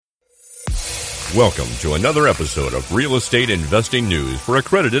Welcome to another episode of Real Estate Investing News for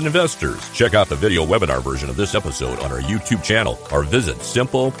accredited investors. Check out the video webinar version of this episode on our YouTube channel or visit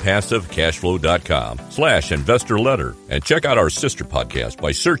simplepassivecashflow.com/investor letter and check out our sister podcast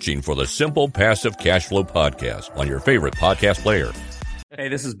by searching for the Simple Passive Cash Flow podcast on your favorite podcast player. Hey,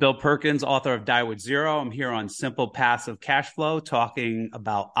 this is Bill Perkins, author of Die with Zero. I'm here on Simple Passive Cash Flow talking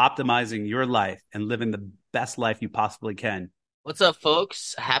about optimizing your life and living the best life you possibly can. What's up,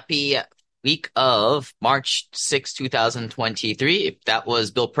 folks? Happy week of March 6, 2023. That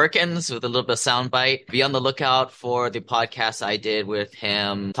was Bill Perkins with a little bit of soundbite. Be on the lookout for the podcast I did with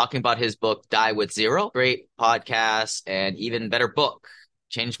him talking about his book, Die with Zero. Great podcast and even better book.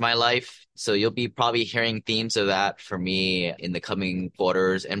 Changed my life. So you'll be probably hearing themes of that for me in the coming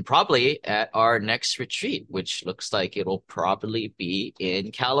quarters and probably at our next retreat, which looks like it'll probably be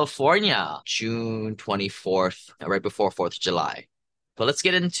in California, June 24th, right before 4th of July. But let's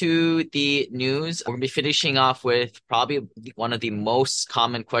get into the news. We're going to be finishing off with probably one of the most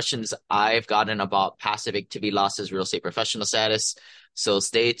common questions I've gotten about passive activity losses, real estate professional status. So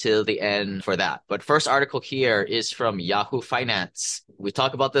stay till the end for that. But first article here is from Yahoo Finance. We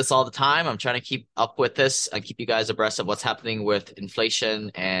talk about this all the time. I'm trying to keep up with this and keep you guys abreast of what's happening with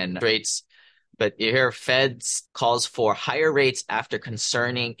inflation and rates. But here, Fed's calls for higher rates after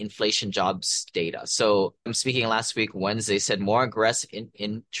concerning inflation jobs data. So I'm speaking last week, Wednesday, said more aggressive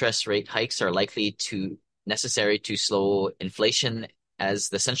interest rate hikes are necessary to slow inflation as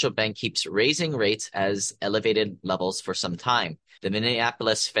the central bank keeps raising rates as elevated levels for some time. The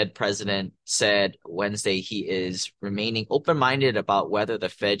Minneapolis Fed president said Wednesday he is remaining open-minded about whether the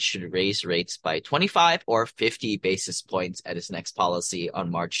Fed should raise rates by 25 or 50 basis points at its next policy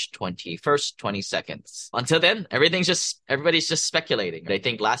on March 21st, 22nd. Until then, everybody's just speculating. I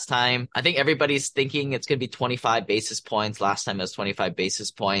think everybody's thinking it's going to be 25 basis points. Last time it was 25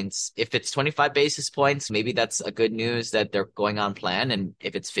 basis points. If it's 25 basis points, maybe that's a good news that they're going on plan. And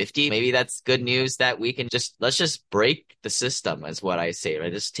if it's 50, maybe that's good news that we can let's just break the system. Is what I say,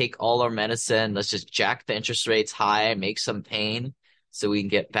 right? Just take all our medicine. Let's just jack the interest rates high, make some pain so we can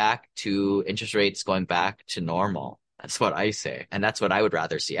get back to interest rates going back to normal. That's what I say. And that's what I would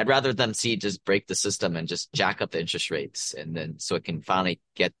rather see. I'd rather them just break the system and just jack up the interest rates and then so it can finally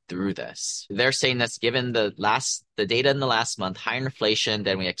get through this. They're saying that's given the data in the last month, higher inflation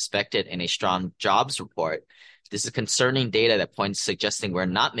than we expected in a strong jobs report. This is concerning data that points suggesting we're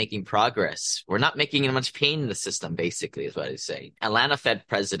not making progress. We're not making much pain in the system, basically, is what I say. Atlanta Fed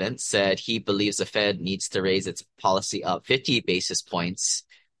president said he believes the Fed needs to raise its policy up 50 basis points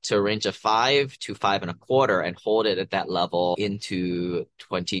to a range of 5 to 5.25 and hold it at that level into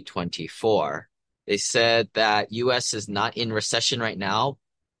 2024. They said that U.S. is not in recession right now,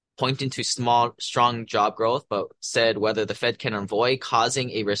 pointing to strong job growth, but said whether the Fed can avoid causing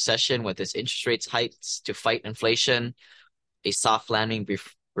a recession with its interest rates hikes to fight inflation, a soft landing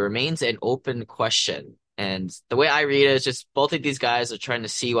remains an open question. And the way I read it is just both of these guys are trying to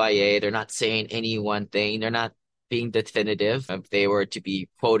CYA. They're not saying any one thing. They're not being definitive. If they were to be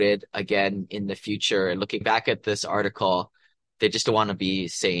quoted again in the future, and looking back at this article, they just don't want to be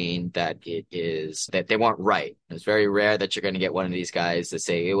saying that that they weren't right. It's very rare that you're going to get one of these guys to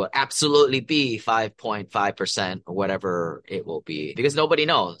say it will absolutely be 5.5% or whatever it will be, because nobody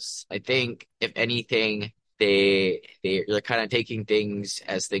knows. I think if anything, they're kind of taking things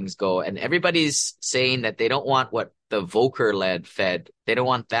as things go, and everybody's saying that they don't want what the Volcker-led Fed, they don't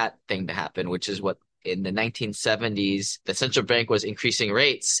want that thing to happen, which is what in the 1970s, the central bank was increasing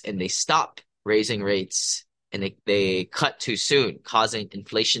rates and they stopped raising rates. And they cut too soon, causing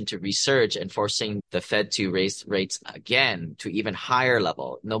inflation to resurge and forcing the Fed to raise rates again to even higher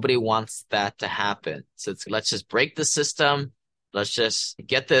level. Nobody wants that to happen. So let's just break the system. Let's just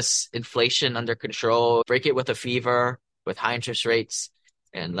get this inflation under control, break it with a fever, with high interest rates,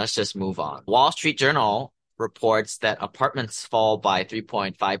 and let's just move on. Wall Street Journal reports that apartments fall by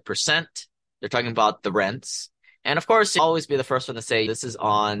 3.5%. They're talking about the rents. And of course, you'll always be the first one to say this is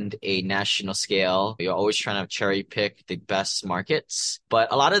on a national scale. You're always trying to cherry pick the best markets.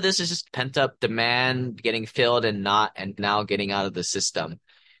 But a lot of this is just pent up demand getting filled and now getting out of the system.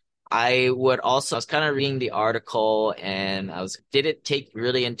 I was kind of reading the article and did it take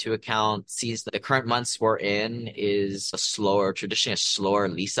really into account, sees the current months we're in is traditionally a slower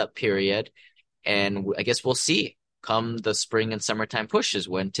lease up period. And I guess we'll see. Come the spring and summertime pushes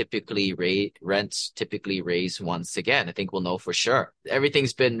when rents typically raise once again. I think we'll know for sure.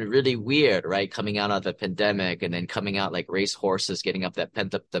 Everything's been really weird, right? Coming out of the pandemic and then coming out like race horses, getting up that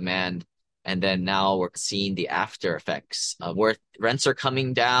pent up demand. And then now we're seeing the after effects where rents are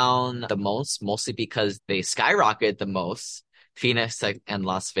coming down the most, mostly because they skyrocketed the most Phoenix and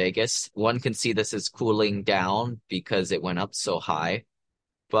Las Vegas. One can see this as cooling down because it went up so high.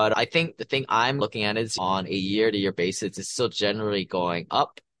 But I think the thing I'm looking at is on a year-to-year basis, it's still generally going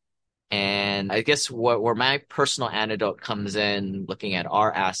up. And I guess where my personal anecdote comes in, looking at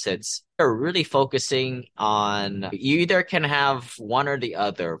our assets, are really focusing on you either can have one or the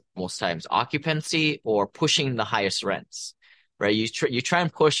other most times, occupancy or pushing the highest rents, right? You try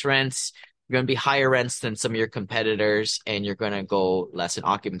and push rents, you're going to be higher rents than some of your competitors, and you're going to go less in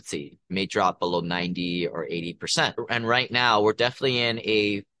occupancy, may drop below 90 or 80%. And right now, we're definitely in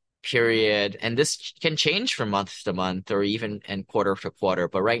a period, and this can change from month to month or even and quarter to quarter.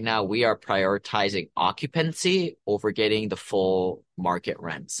 But right now, we are prioritizing occupancy over getting the full market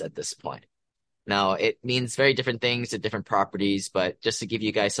rents at this point. Now, it means very different things at different properties, but just to give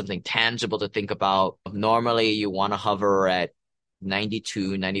you guys something tangible to think about, normally you want to hover at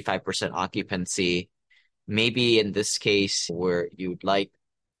 92, 95% occupancy. Maybe in this case, where you'd like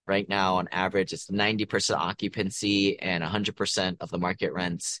right now, on average, it's 90% occupancy and 100% of the market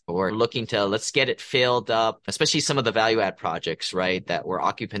rents. We're looking to, let's get it filled up, especially some of the value add projects, right? That where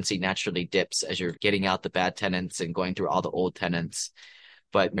occupancy naturally dips as you're getting out the bad tenants and going through all the old tenants.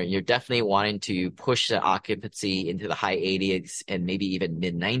 But you're definitely wanting to push the occupancy into the high 80s and maybe even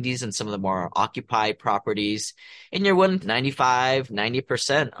mid 90s in some of the more occupied properties. And you're winning 95,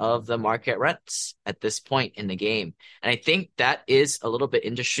 90% of the market rents at this point in the game. And I think that is a little bit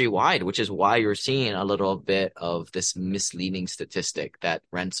industry wide, which is why you're seeing a little bit of this misleading statistic that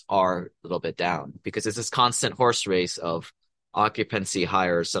rents are a little bit down, because it's this constant horse race of occupancy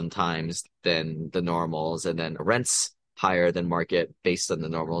higher sometimes than the normals, and then rents higher than market based on the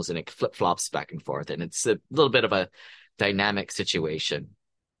normals, and it flip-flops back and forth. And it's a little bit of a dynamic situation.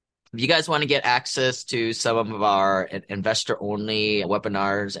 If you guys want to get access to some of our investor-only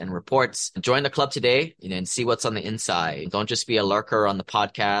webinars and reports, join the club today and see what's on the inside. Don't just be a lurker on the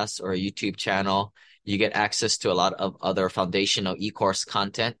podcast or a YouTube channel. You get access to a lot of other foundational e-course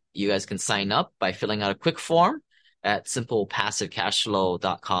content. You guys can sign up by filling out a quick form at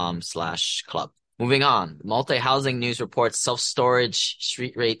simplepassivecashflow.com/club. Moving on, multi-housing news reports self-storage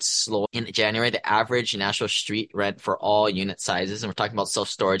street rates slow. In January, the average national street rent for all unit sizes, and we're talking about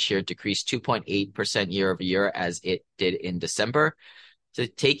self-storage here, decreased 2.8% year over year as it did in December. So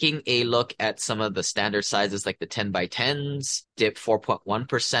taking a look at some of the standard sizes like the 10 by 10s dipped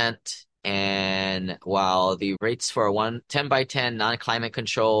 4.1%. And while the rates for a 10 by 10 non-climate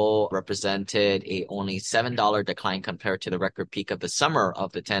control represented a only $7 decline compared to the record peak of the summer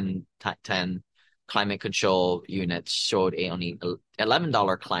of the 10 climate control units showed a only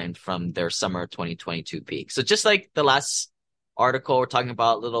 $11 climb from their summer 2022 peak. So just like the last article, we're talking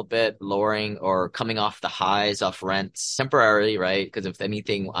about a little bit lowering or coming off the highs of rents temporarily, right? Because if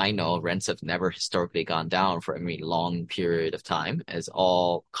anything, I know rents have never historically gone down for any long period of time, as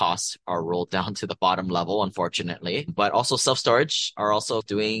all costs are rolled down to the bottom level, unfortunately. But also self-storage are also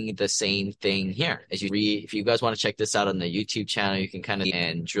doing the same thing here. As if you guys want to check this out on the YouTube channel, you can kind of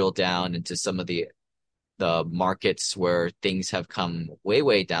and drill down into some of the markets where things have come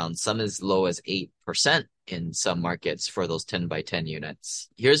way down, some as low as 8% in some markets for those 10 by 10 units.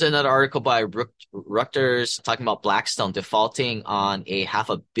 Here's another article by Reuters talking about Blackstone defaulting on a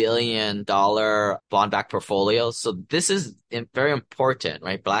 $500 million bond-backed portfolio. So this is very important,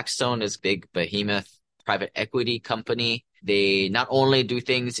 right? Blackstone is a big behemoth private equity company. They not only do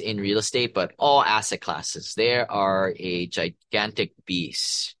things in real estate, but all asset classes. They are a gigantic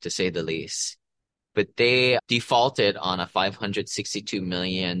beast, to say the least. But they defaulted on a $562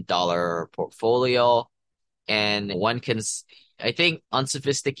 million portfolio. And I think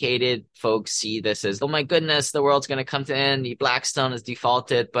unsophisticated folks see this as, oh my goodness, the world's going to come to an end. Blackstone has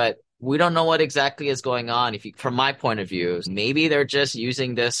defaulted, but we don't know what exactly is going on. From my point of view, maybe they're just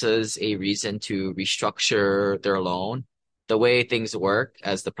using this as a reason to restructure their loan. The way things work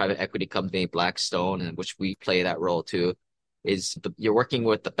as the private equity company Blackstone, in which we play that role too, is you're working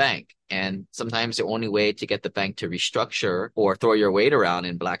with the bank. And sometimes the only way to get the bank to restructure or throw your weight around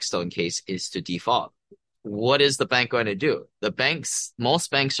in Blackstone case is to default. What is the bank going to do?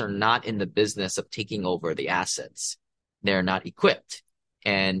 Most banks are not in the business of taking over the assets. They're not equipped.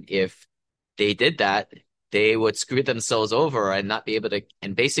 And if they did that, they would screw themselves over and not be able to,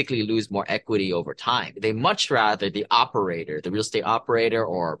 and basically lose more equity over time. They much rather the real estate operator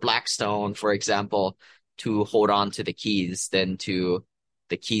or Blackstone, for example, to hold on to the keys than to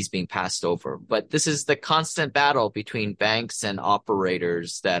the keys being passed over. But this is the constant battle between banks and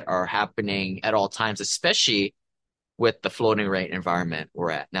operators that are happening at all times, especially with the floating rate environment we're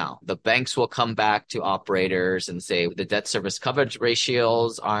at now. The banks will come back to operators and say the debt service coverage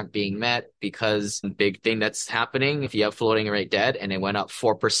ratios aren't being met because the big thing that's happening, if you have floating rate debt and it went up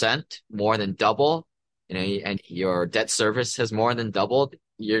 4%, more than double, and your debt service has more than doubled,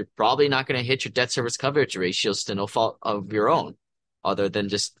 you're probably not going to hit your debt service coverage ratios to no fault of your own, other than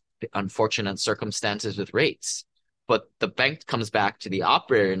just unfortunate circumstances with rates. But the bank comes back to the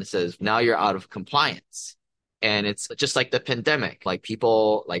operator and says, now you're out of compliance. And it's just like the pandemic, like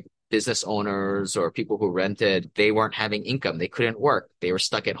people, like business owners or people who rented, they weren't having income. They couldn't work. They were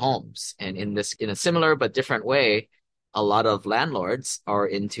stuck at homes. And in a similar but different way, a lot of landlords are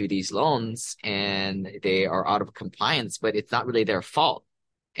into these loans and they are out of compliance, but it's not really their fault.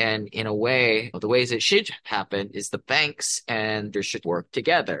 And in a way, the ways it should happen is the banks and they should work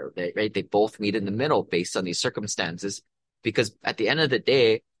together. Right? They both meet in the middle based on these circumstances, because at the end of the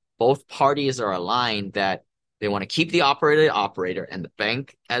day, both parties are aligned that they want to keep the operator and the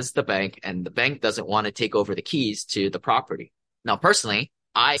bank as the bank, and the bank doesn't want to take over the keys to the property. Now, personally,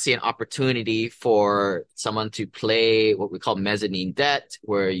 I see an opportunity for someone to play what we call mezzanine debt,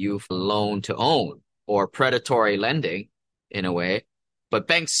 where you loan to own or predatory lending in a way. But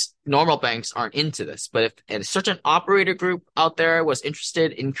normal banks aren't into this. But if a certain operator group out there was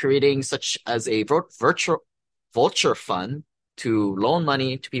interested in creating such as a virtual vulture fund to loan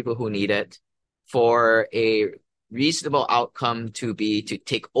money to people who need it for a reasonable outcome to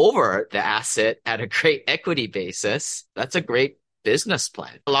take over the asset at a great equity basis, that's a great business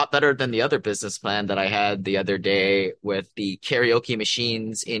plan. A lot better than the other business plan that I had the other day with the karaoke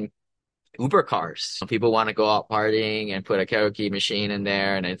machines in Uber cars. People want to go out partying and put a karaoke machine in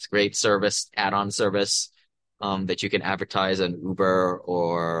there, and it's great service, add-on service that you can advertise on Uber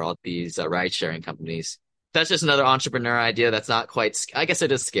or all these ride-sharing companies. That's just another entrepreneur idea that's not quite, I guess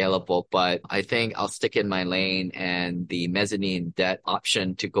it is scalable, but I think I'll stick in my lane, and the mezzanine debt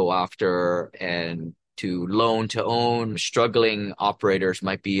option to go after and to loan to own struggling operators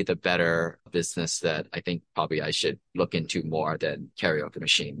might be the better business that I think probably I should look into more than karaoke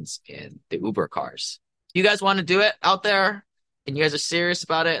machines in the Uber cars. You guys want to do it out there and you guys are serious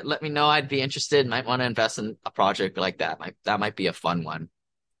about it? Let me know. I'd be interested. Might want to invest in a project like that. That might be a fun one.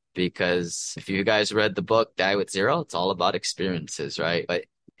 Because if you guys read the book, Die with Zero, it's all about experiences, right? But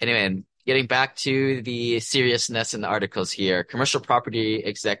anyway, getting back to the seriousness in the articles here, Commercial Property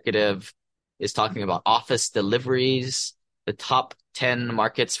Executive is talking about office deliveries. The top 10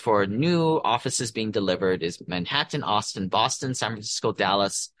 markets for new offices being delivered is Manhattan, Austin, Boston, San Francisco,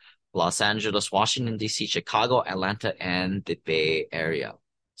 Dallas, Los Angeles, Washington, D.C., Chicago, Atlanta, and the Bay Area.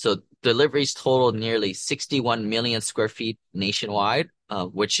 So deliveries total nearly 61 million square feet nationwide,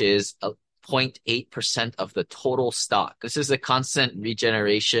 which is 0.8% of the total stock. This is a constant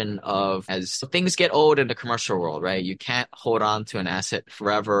regeneration of as things get old in the commercial world, right? You can't hold on to an asset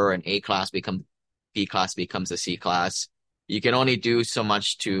forever and B class becomes a C class. You can only do so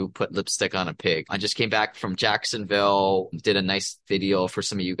much to put lipstick on a pig. I just came back from Jacksonville, did a nice video for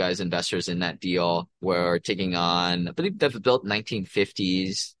some of you guys investors in that deal. We're taking on, I believe they've built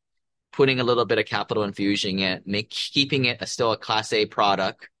 1950s, putting a little bit of capital infusion in it, keeping it still a Class A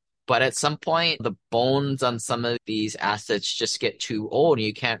product. But at some point, the bones on some of these assets just get too old and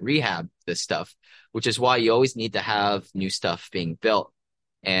you can't rehab this stuff, which is why you always need to have new stuff being built.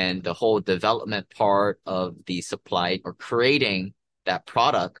 And the whole development part of the supply or creating that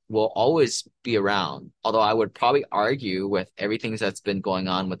product will always be around. Although I would probably argue with everything that's been going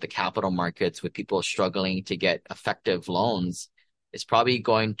on with the capital markets, with people struggling to get effective loans, it's probably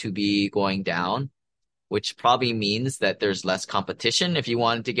going to be going down, which probably means that there's less competition if you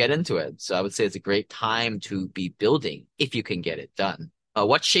wanted to get into it. So I would say it's a great time to be building if you can get it done.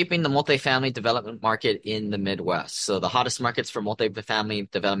 What's shaping the multifamily development market in the Midwest? So the hottest markets for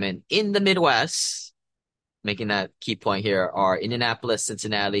multifamily development in the Midwest, making that key point here, are Indianapolis,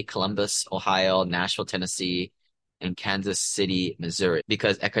 Cincinnati, Columbus, Ohio, Nashville, Tennessee, and Kansas City, Missouri,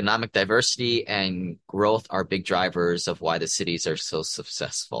 because economic diversity and growth are big drivers of why the cities are so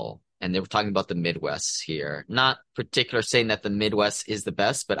successful. And they were talking about the Midwest here. Not particular saying that the Midwest is the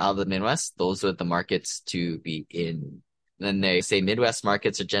best, but out of the Midwest, those are the markets to be in. Then they say Midwest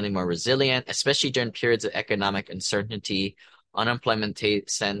markets are generally more resilient, especially during periods of economic uncertainty. Unemployment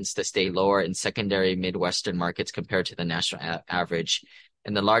tends to stay lower in secondary Midwestern markets compared to the national average.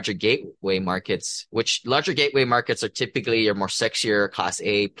 And the larger gateway markets, which larger gateway markets are typically your more sexier Class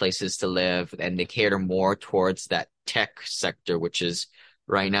A places to live, and they cater more towards that tech sector, which is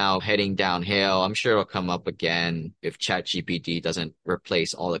right now heading downhill. I'm sure it'll come up again if ChatGPT doesn't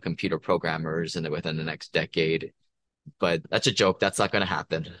replace all the computer programmers within the next decade. But that's a joke. That's not going to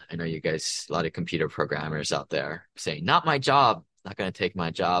happen. I know you guys, a lot of computer programmers out there saying, not my job, not going to take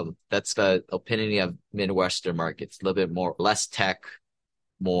my job. That's the opinion of Midwestern markets, a little bit more, less tech,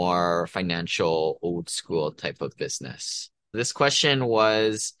 more financial, old school type of business. This question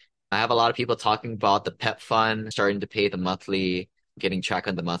was, I have a lot of people talking about the PEP fund starting to pay the monthly, getting track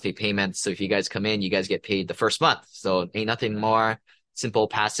on the monthly payments. So if you guys come in, you guys get paid the first month. So ain't nothing more simple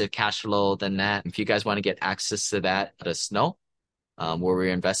passive cash flow than that. If you guys want to get access to that, let us know. Where we're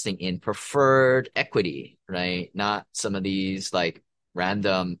investing in preferred equity, right? Not some of these like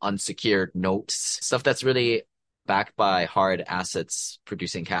random unsecured notes, stuff that's really backed by hard assets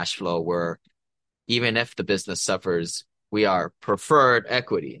producing cash flow, where even if the business suffers, we are preferred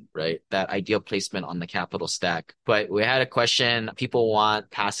equity, right? That ideal placement on the capital stack. But we had a question, people want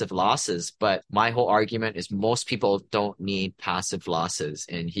passive losses, but my whole argument is most people don't need passive losses.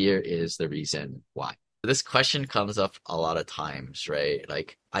 And here is the reason why. This question comes up a lot of times, right?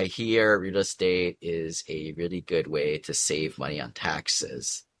 Like I hear real estate is a really good way to save money on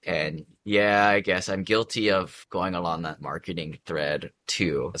taxes. And yeah, I guess I'm guilty of going along that marketing thread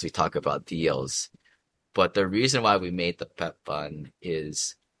too, as we talk about deals. But the reason why we made the PEP fund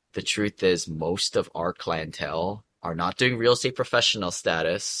is the truth is most of our clientele are not doing real estate professional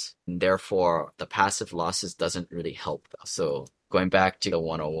status, and therefore the passive losses doesn't really help them. So going back to the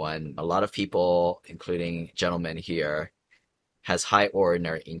 101, a lot of people, including gentlemen here, has high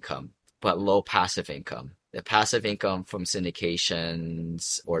ordinary income, but low passive income. The passive income from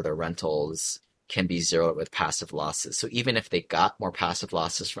syndications or the rentals can be zeroed with passive losses. So even if they got more passive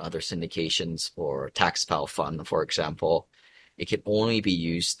losses from other syndications or tax pile fund, for example, it can only be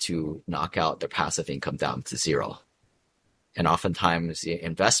used to knock out their passive income down to zero. And oftentimes the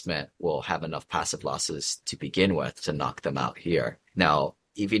investment will have enough passive losses to begin with to knock them out here. Now,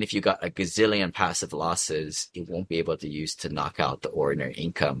 even if you got a gazillion passive losses, it won't be able to use to knock out the ordinary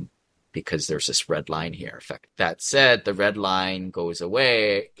income because there's this red line here effect. That said, the red line goes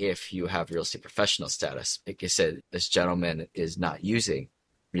away if you have real estate professional status. Like I said, this gentleman is not using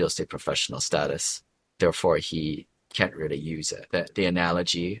real estate professional status. Therefore, he can't really use it. The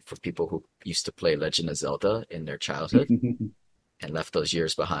analogy for people who used to play Legend of Zelda in their childhood and left those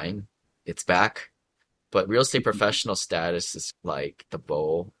years behind, it's back. But real estate professional status is like the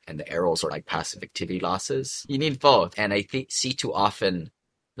bow and the arrows are like passive activity losses. You need both. And I see too often,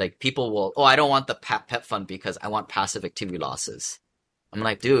 like people will, I don't want the PEP fund because I want passive activity losses. I'm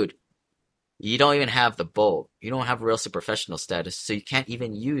like, dude, you don't even have the bow. You don't have real estate professional status, so you can't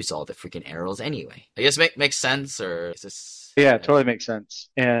even use all the freaking arrows anyway. I guess makes sense, or is this? Yeah, it totally makes sense.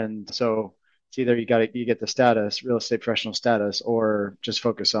 And so it's either you get the status, real estate professional status, or just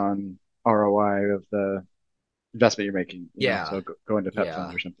focus on ROI of the investment you're making. So go into PEP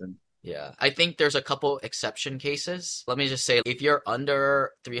fund or something. Yeah, I think there's a couple exception cases. Let me just say, if you're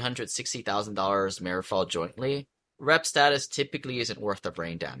under $360,000 Marifal jointly, rep status typically isn't worth the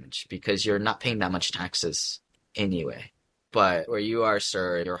brain damage because you're not paying that much taxes anyway. But where you are,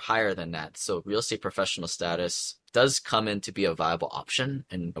 sir, you're higher than that. So real estate professional status does come in to be a viable option,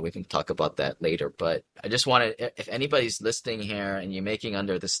 and we can talk about that later. But I just wanted, if anybody's listening here and you're making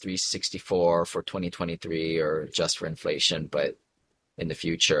under this 364 for 2023 or just for inflation, but in the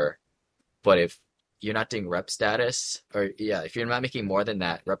future, but if you're not doing rep status, if you're not making more than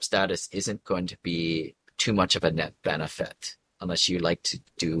that, rep status isn't going to be too much of a net benefit unless you like to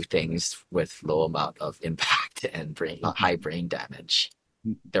do things with low amount of impact and high brain damage.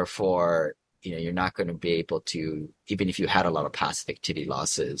 Therefore, you're not going to be able to, even if you had a lot of passive activity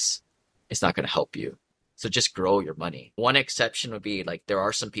losses, it's not going to help you. So just grow your money. One exception would be like there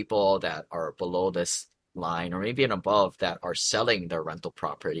are some people that are below this line or maybe even above that are selling their rental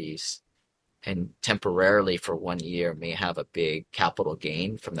properties and temporarily for 1 year may have a big capital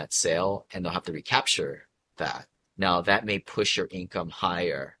gain from that sale, and they'll have to recapture that. Now, that may push your income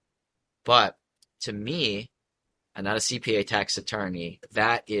higher. But to me, I'm not a CPA tax attorney,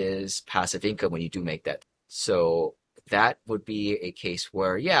 that is passive income when you do make that. So that would be a case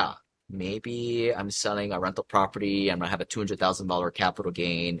where, maybe I'm selling a rental property, I'm going to have a $200,000 capital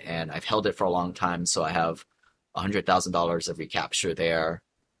gain, and I've held it for a long time, so I have $100,000 of recapture there.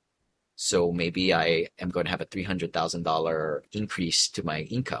 So maybe I am going to have a $300,000 increase to my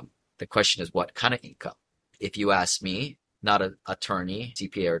income. The question is, what kind of income? If you ask me, not an attorney,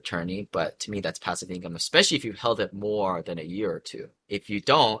 CPA or attorney, but to me, that's passive income, especially if you've held it more than a year or two. If you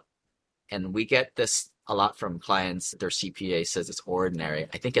don't, and we get this a lot from clients, their CPA says it's ordinary,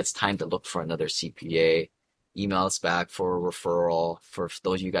 I think it's time to look for another CPA. Email us back for a referral for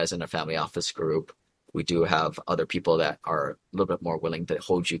those of you guys in our family office group. We do have other people that are a little bit more willing to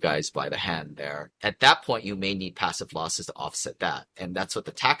hold you guys by the hand there. At that point, you may need passive losses to offset that. And that's what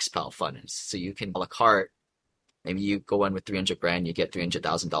the tax pal fund is. So you can a la carte, maybe you go in with 300 grand, you get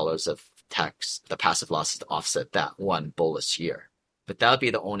 $300,000 of tax, the passive losses to offset that one bullish year. But that would be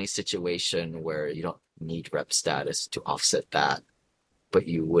the only situation where you don't need rep status to offset that, but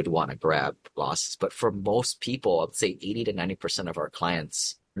you would want to grab losses. But for most people, I'd say 80 to 90% of our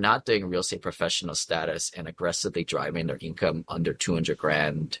clients are not doing real estate professional status and aggressively driving their income under 200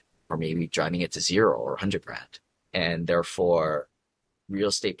 grand, or maybe driving it to 0 or 100 grand. And therefore, real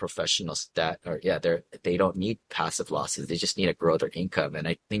estate professionals they don't need passive losses. They just need to grow their income. And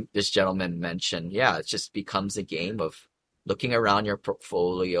I think this gentleman mentioned, it just becomes a game of looking around your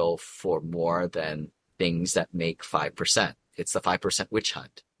portfolio for more than things that make 5%. It's the 5% witch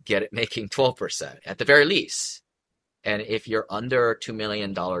hunt. Get it making 12% at the very least. And if you're under $2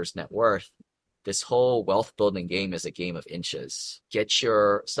 million net worth, this whole wealth building game is a game of inches. Get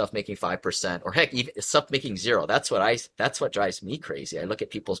your stuff making 5%, or heck, even stuff making 0. That's what drives me crazy. I look at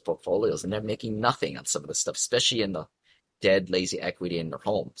people's portfolios and they're making nothing on some of this stuff, especially in the dead lazy equity in their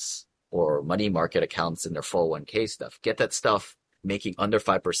homes or money market accounts in their 401k stuff. Get that stuff making under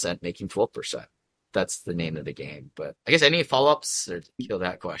 5%, making 12%. That's the name of the game. But I guess any follow-ups or kill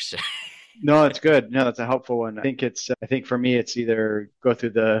that question? No, it's good. No, that's a helpful one. I think for me, it's either go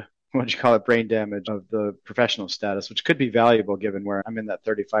through the, what you call it, brain damage of the professional status, which could be valuable given where I'm in that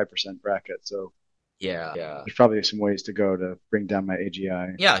 35% bracket. So yeah, there's probably some ways to go to bring down my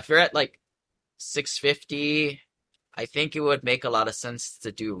AGI. Yeah, if you're at like 650, I think it would make a lot of sense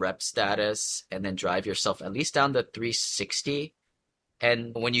to do rep status and then drive yourself at least down to 360.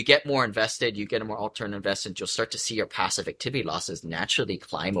 And when you get more invested, you get a more alternative investment, you'll start to see your passive activity losses naturally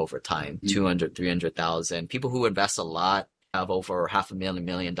climb over time, 200, 300,000. People who invest a lot have over $500,000, $1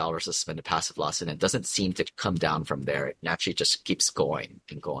 million to spend a passive loss, and it doesn't seem to come down from there. It naturally just keeps going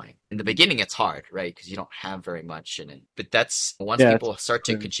and going. In the beginning, it's hard, right? Because you don't have very much in it. But that's once people start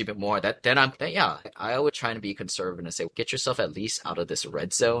to contribute more, I would try to be conservative and say, get yourself at least out of this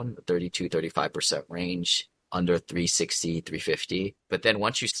red zone, 32, 35% range, under 360, 350. But then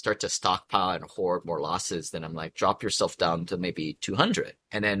once you start to stockpile and hoard more losses, then I'm like, drop yourself down to maybe 200.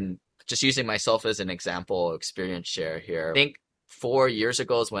 And then just using myself as an example, experience share here. I think 4 years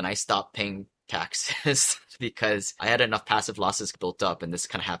ago is when I stopped paying taxes because I had enough passive losses built up. And this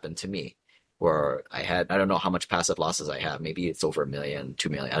kind of happened to me where I don't know how much passive losses I have. Maybe it's over $1 million,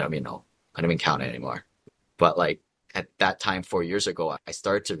 $2 million. I don't even know. I don't even count it anymore. But like at that time, 4 years ago, I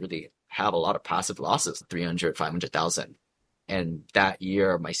started to really have a lot of passive losses, 300, 500,000. And that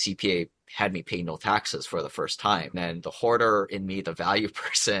year, my CPA had me pay no taxes for the first time. And the hoarder in me, the value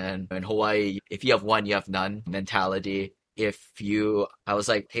person in Hawaii, if you have one, you have none mentality. I was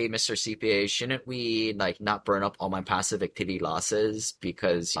like, hey, Mr. CPA, shouldn't we like not burn up all my passive activity losses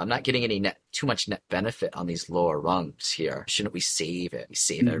because I'm not getting any too much net benefit on these lower rungs here. Shouldn't we save it? We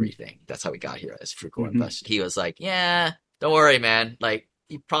save everything. That's how we got here as frugal investors. He was like, yeah, don't worry, man. Like,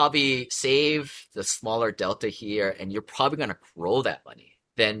 you probably save the smaller delta here and you're probably going to grow that money.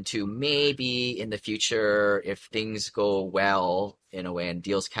 Then to maybe in the future, if things go well in a way and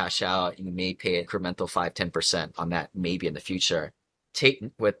deals cash out, you may pay incremental 5-10% on that maybe in the future. Take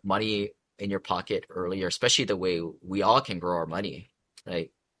with money in your pocket earlier, especially the way we all can grow our money,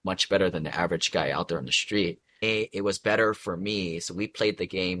 right? Much better than the average guy out there on the street. It was better for me. So we played the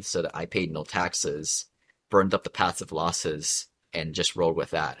game so that I paid no taxes, burned up the passive losses, and just rolled with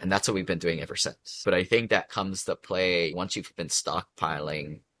that. And that's what we've been doing ever since. But I think that comes to play once you've been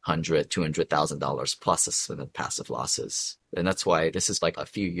stockpiling $100,000, $200,000 plus the passive losses. And that's why this is like a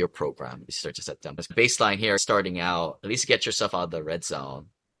few year program. You start to set down this baseline here, starting out, at least get yourself out of the red zone,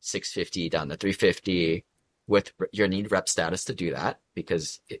 650 down to 350 with your need rep status to do that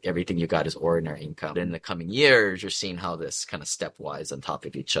because everything you got is ordinary income. In the coming years, you're seeing how this kind of stepwise on top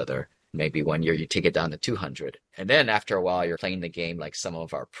of each other. Maybe 1 year you take it down to 200. And then after a while, you're playing the game like some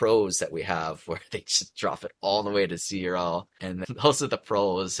of our pros that we have where they just drop it all the way to 0. And those are the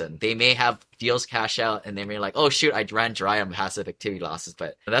pros. And they may have deals cash out and they may be like, oh, shoot, I ran dry on passive activity losses.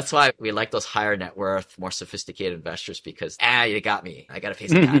 But that's why we like those higher net worth, more sophisticated investors because, you got me. I got to pay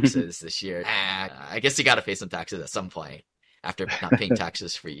some taxes this year. I guess you got to pay some taxes at some point after not paying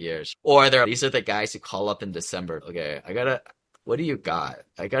taxes for years. Or these are the guys who call up in December. Okay, what do you got?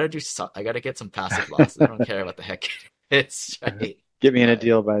 I gotta get some passive losses. I don't care what the heck it's right. Get me in a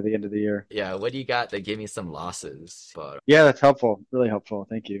deal by the end of the year. Yeah, what do you got to give me some losses? But yeah, that's helpful. Really helpful.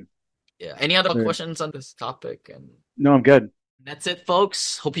 Thank you. Yeah. Any other questions on this topic? No, I'm good. That's it,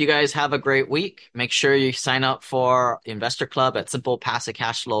 folks. Hope you guys have a great week. Make sure you sign up for the Investor Club at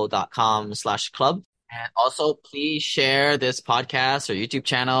simplepassivecashflow.com/club. And also, please share this podcast or YouTube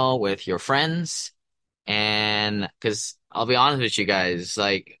channel with your friends. And because I'll be honest with you guys,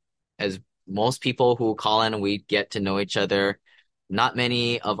 like, as most people who call in, we get to know each other. Not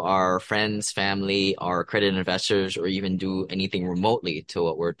many of our friends, family, are accredited investors or even do anything remotely to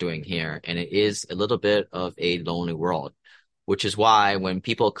what we're doing here. And it is a little bit of a lonely world, which is why when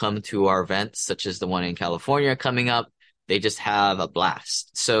people come to our events, such as the one in California coming up, they just have a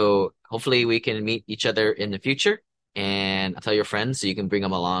blast. So hopefully we can meet each other in the future and tell your friends so you can bring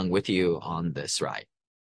them along with you on this ride.